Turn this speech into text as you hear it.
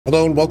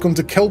Hello and welcome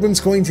to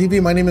Kelvin's Coin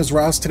TV. My name is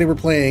Ross. Today we're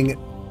playing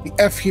the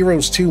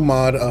fHeroes2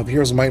 mod of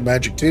Heroes of Might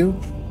Magic 2,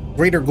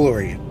 Greater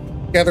Glory.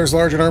 Gather as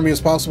large an army as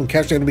possible and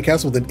capture the enemy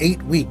castle within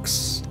 8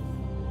 weeks.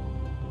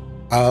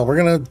 I'm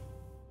gonna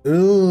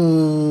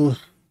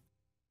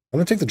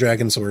take the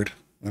dragon sword.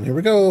 And here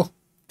we go.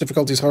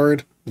 Difficulty's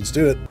hard. Let's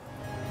do it.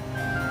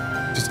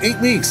 Just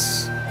 8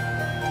 weeks.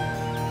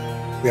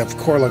 We have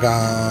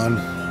Corlagon.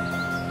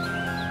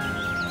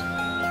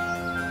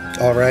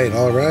 All right,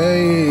 all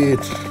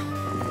right.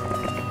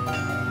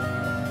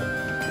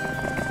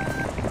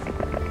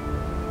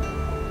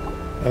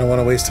 I don't want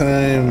to waste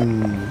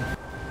time.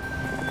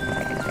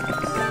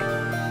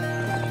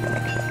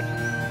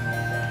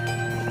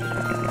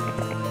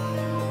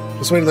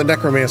 Let's wait to the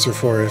Necromancer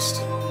Forest.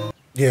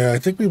 Yeah, I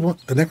think we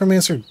want... The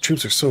Necromancer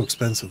troops are so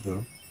expensive,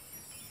 though.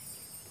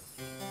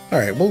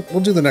 Alright, we'll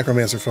do the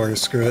Necromancer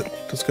Forest. Screw it.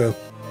 Let's go.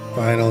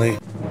 Finally.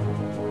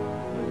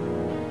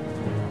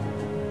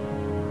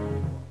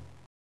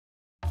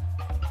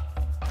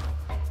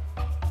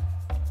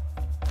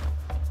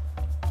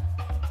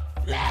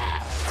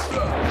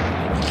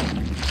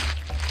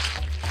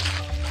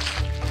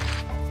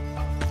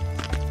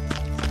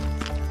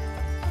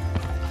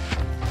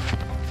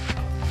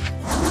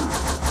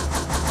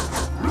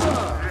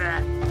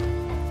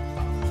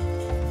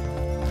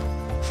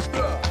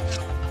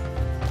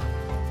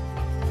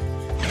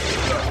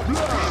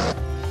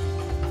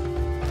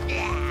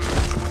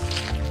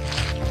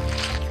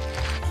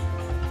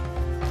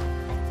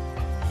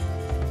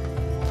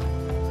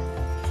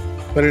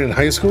 But in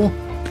high school?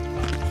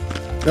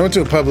 I went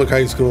to a public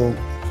high school,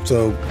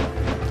 so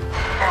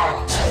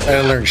I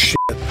didn't learn shit.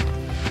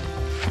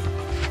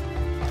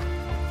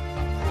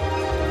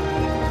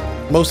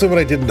 Most of what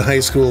I did in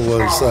high school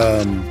was,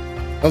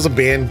 I was a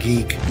band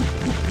geek.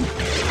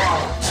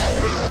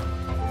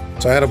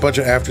 So I had a bunch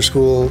of after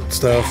school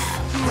stuff.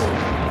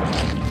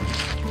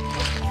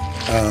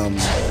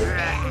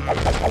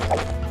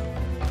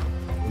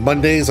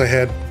 Mondays I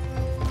had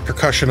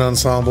percussion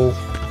ensemble.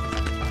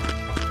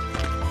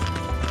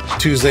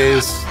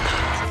 Tuesdays,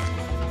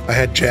 I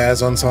had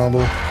jazz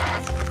ensemble.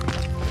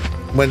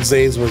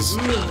 Wednesdays was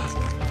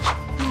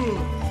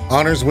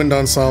honors wind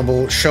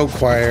ensemble, show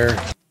choir,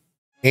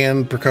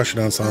 and percussion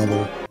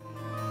ensemble.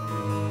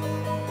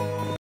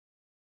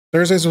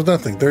 Thursdays was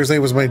nothing. Thursday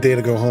was my day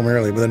to go home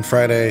early, but then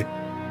Friday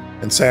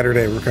and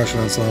Saturday, percussion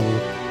ensemble,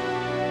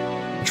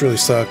 which really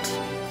sucked.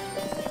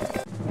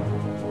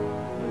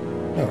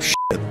 Oh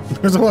shit,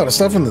 there's a lot of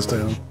stuff in this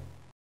town.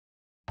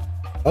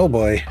 Oh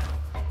boy.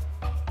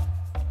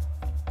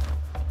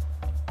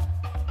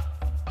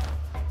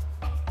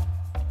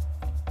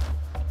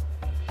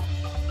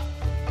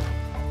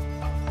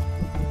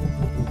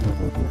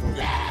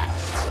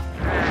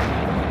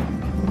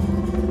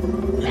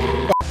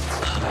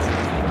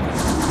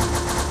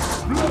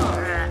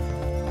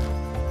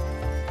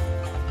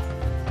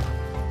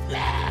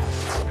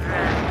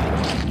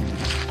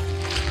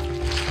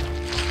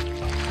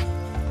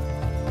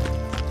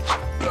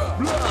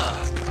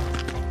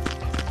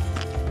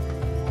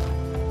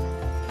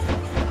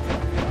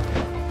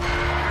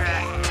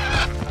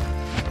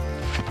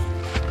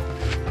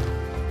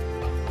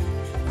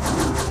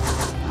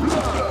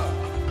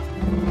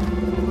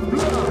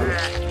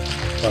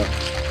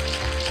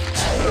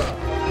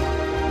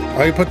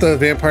 Oh, you put the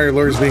vampire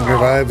lords being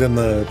revived in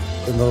the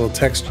little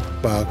text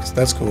box.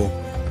 That's cool.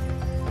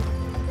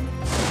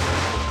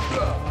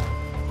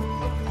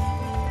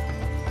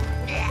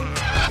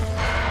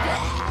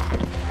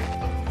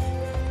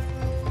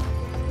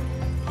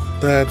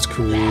 That's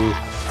cool.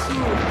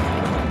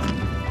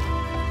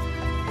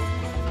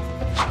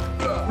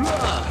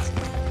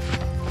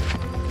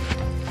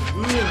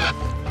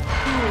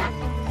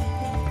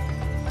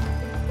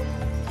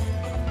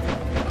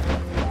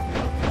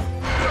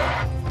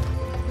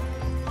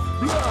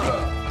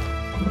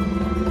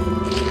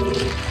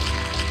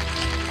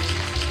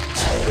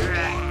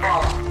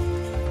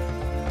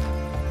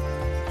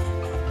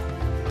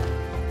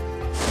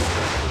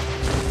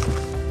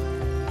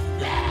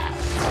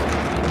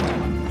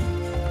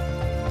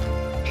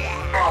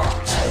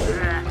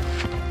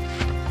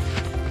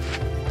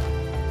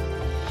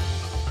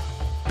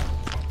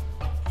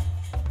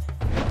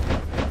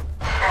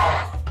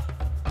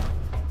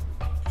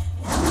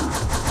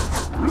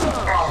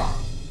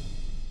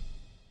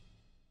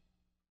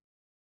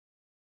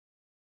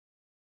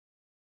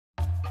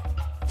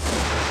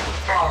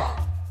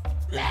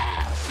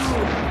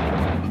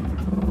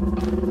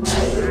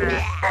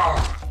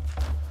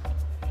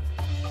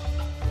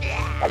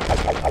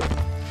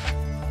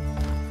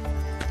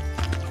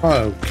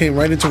 Oh, came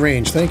right into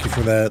range. Thank you for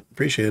that.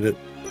 Appreciate it.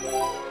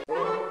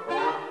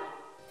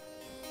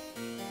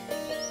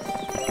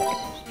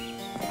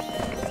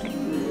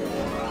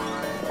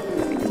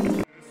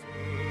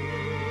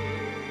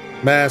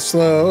 Mass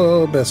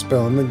slow, best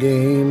spell in the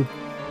game.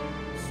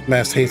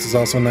 Mass haste is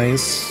also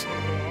nice.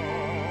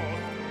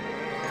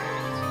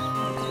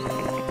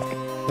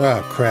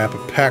 Oh crap,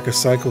 a pack of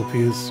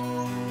cyclopes.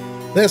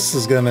 This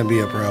is gonna be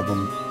a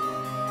problem.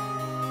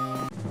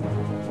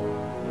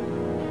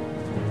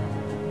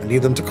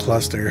 need them to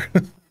cluster.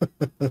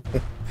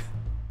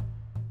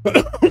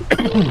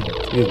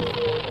 Excuse me.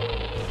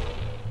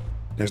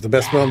 There's the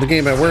best spell in the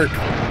game at work.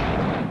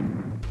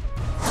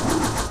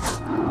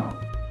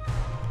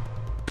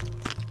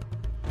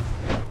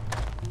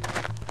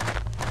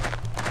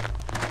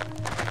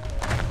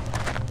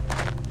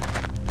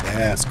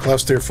 Yes,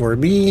 cluster for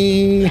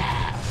me.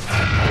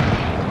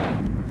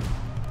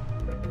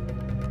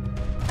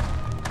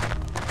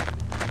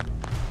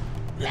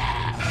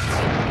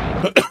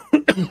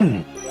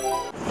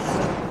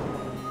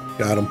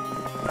 Got him.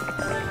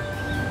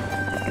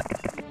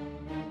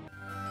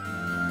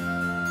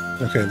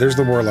 Okay, there's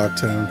the Warlock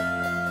town.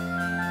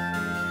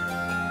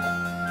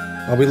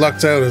 I'll be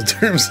lucked out in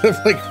terms of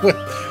like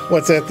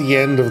what's at the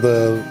end of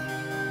the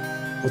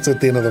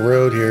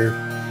road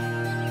here.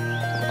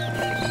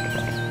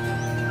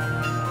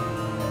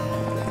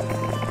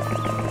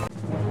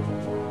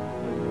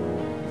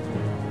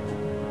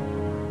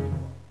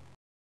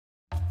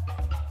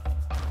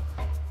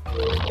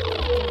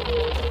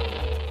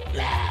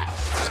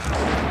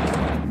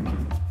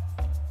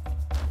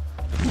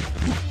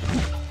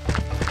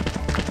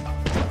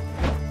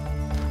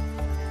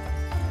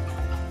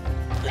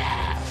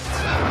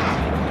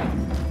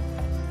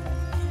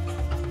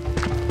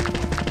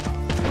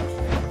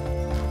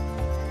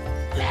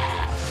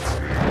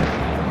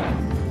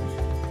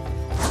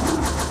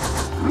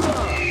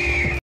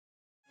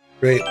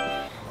 Great.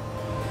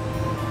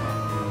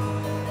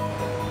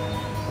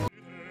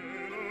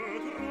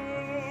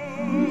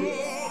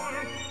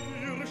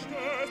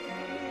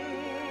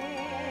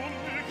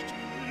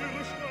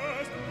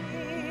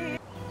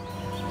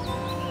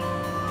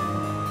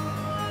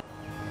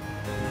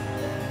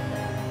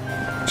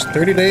 There's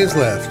 30 days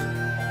left.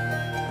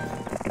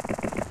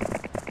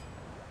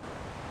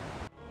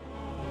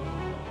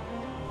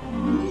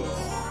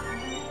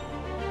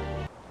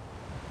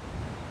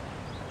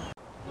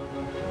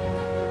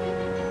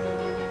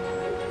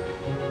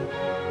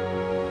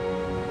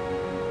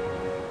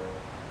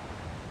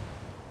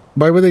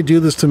 Why would they do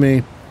this to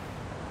me?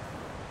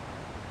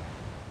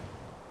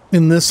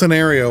 In this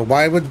scenario,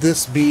 why would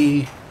this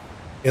be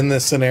in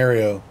this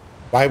scenario?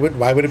 Why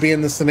would it be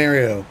in this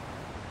scenario?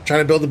 Trying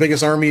to build the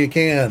biggest army you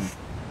can.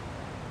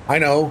 I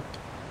know.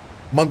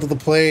 Month of the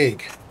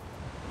Plague.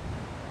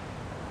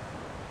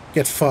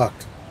 Get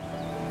fucked.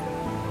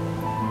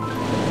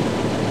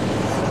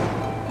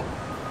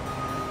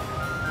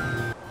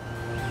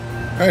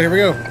 Alright, here we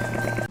go.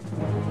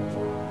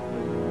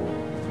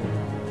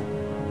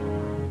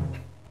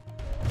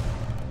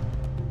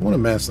 I want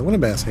to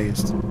mass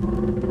haste.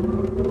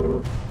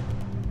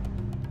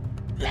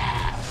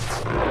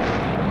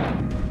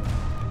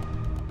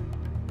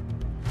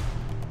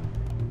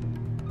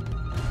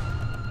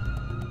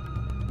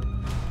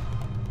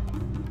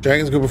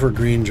 Dragons go before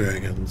green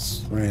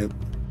dragons, right?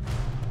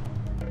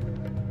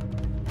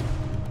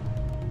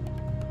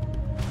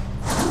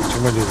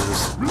 I'm gonna do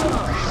this.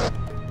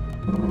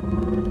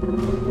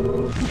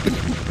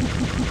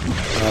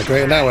 Oh,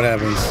 great, now what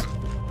happens?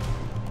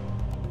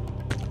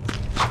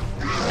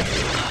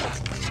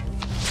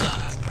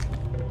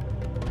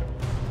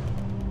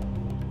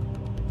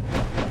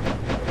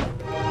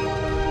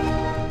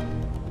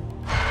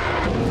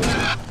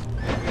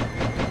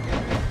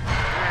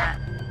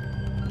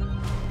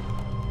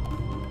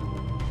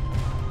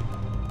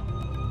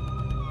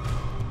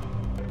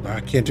 I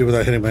can't do it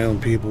without hitting my own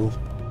people.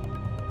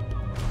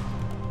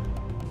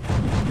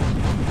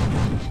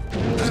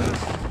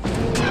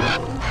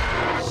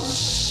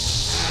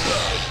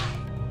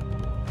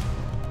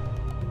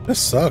 This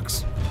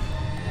sucks.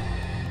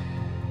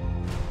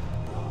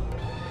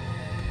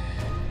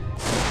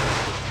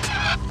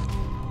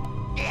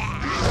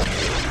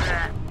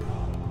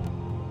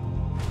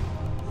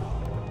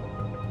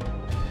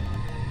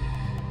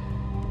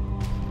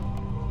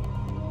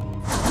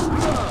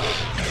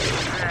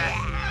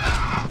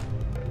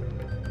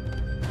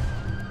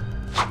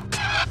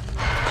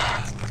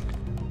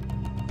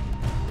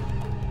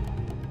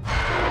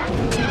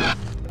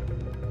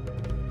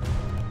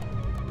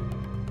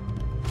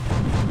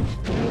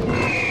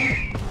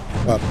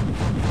 Up.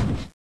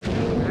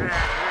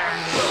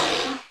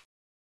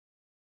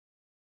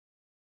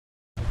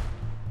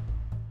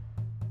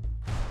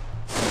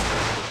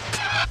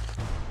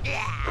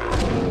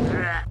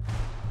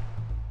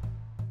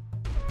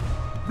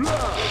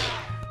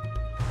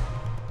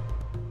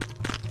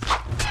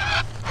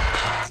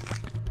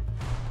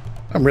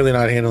 I'm really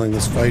not handling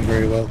this fight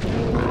very well.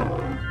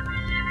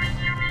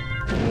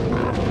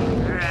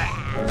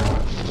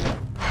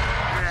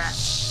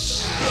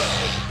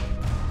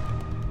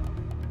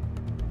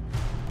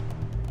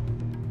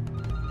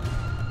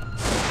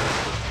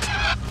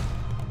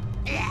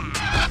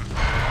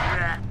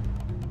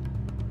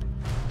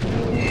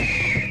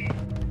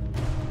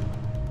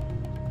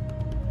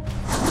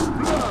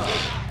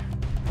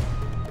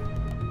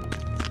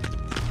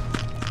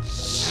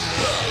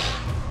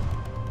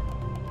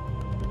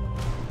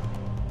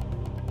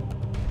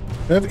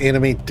 Do I have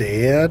animate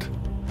dad?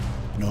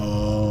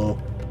 No,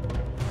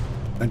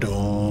 I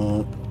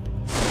don't.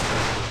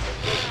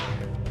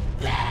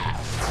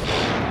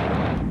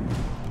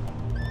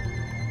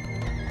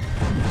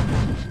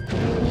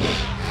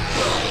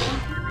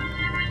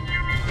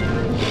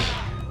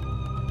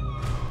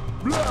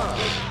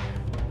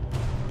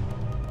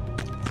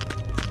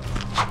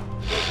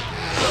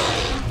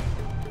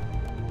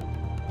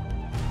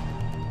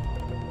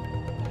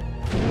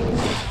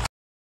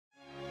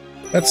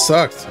 That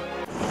sucked.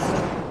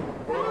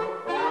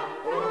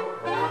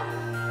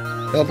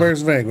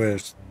 Hellbearers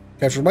vanquished.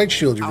 Captured White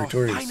Shield, you're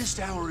victorious. Our finest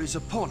hour is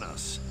upon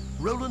us.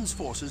 Roland's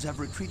forces have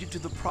retreated to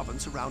the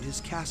province around his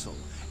castle,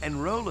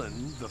 and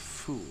Roland, the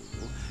fool,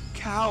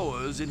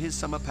 cowers in his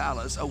summer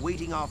palace,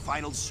 awaiting our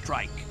final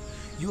strike.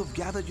 You have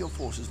gathered your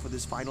forces for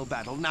this final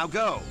battle. Now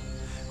go!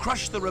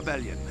 Crush the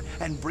rebellion,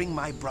 and bring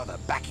my brother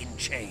back in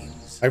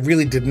chains. I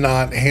really did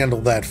not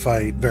handle that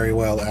fight very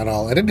well at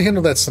all. I didn't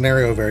handle that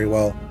scenario very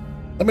well.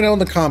 Let me know in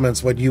the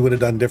comments what you would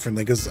have done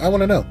differently, because I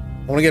want to know.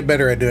 I want to get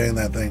better at doing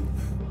that thing.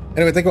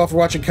 Anyway, thank you all for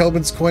watching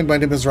Kelvin's Coin. My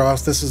name is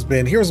Ross. This has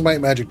been Heroes of Might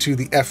and Magic 2,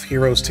 the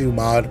fHeroes2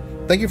 mod.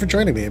 Thank you for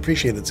joining me. I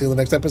appreciate it. See you in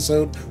the next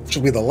episode, which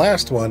will be the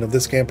last one of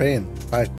this campaign. Bye.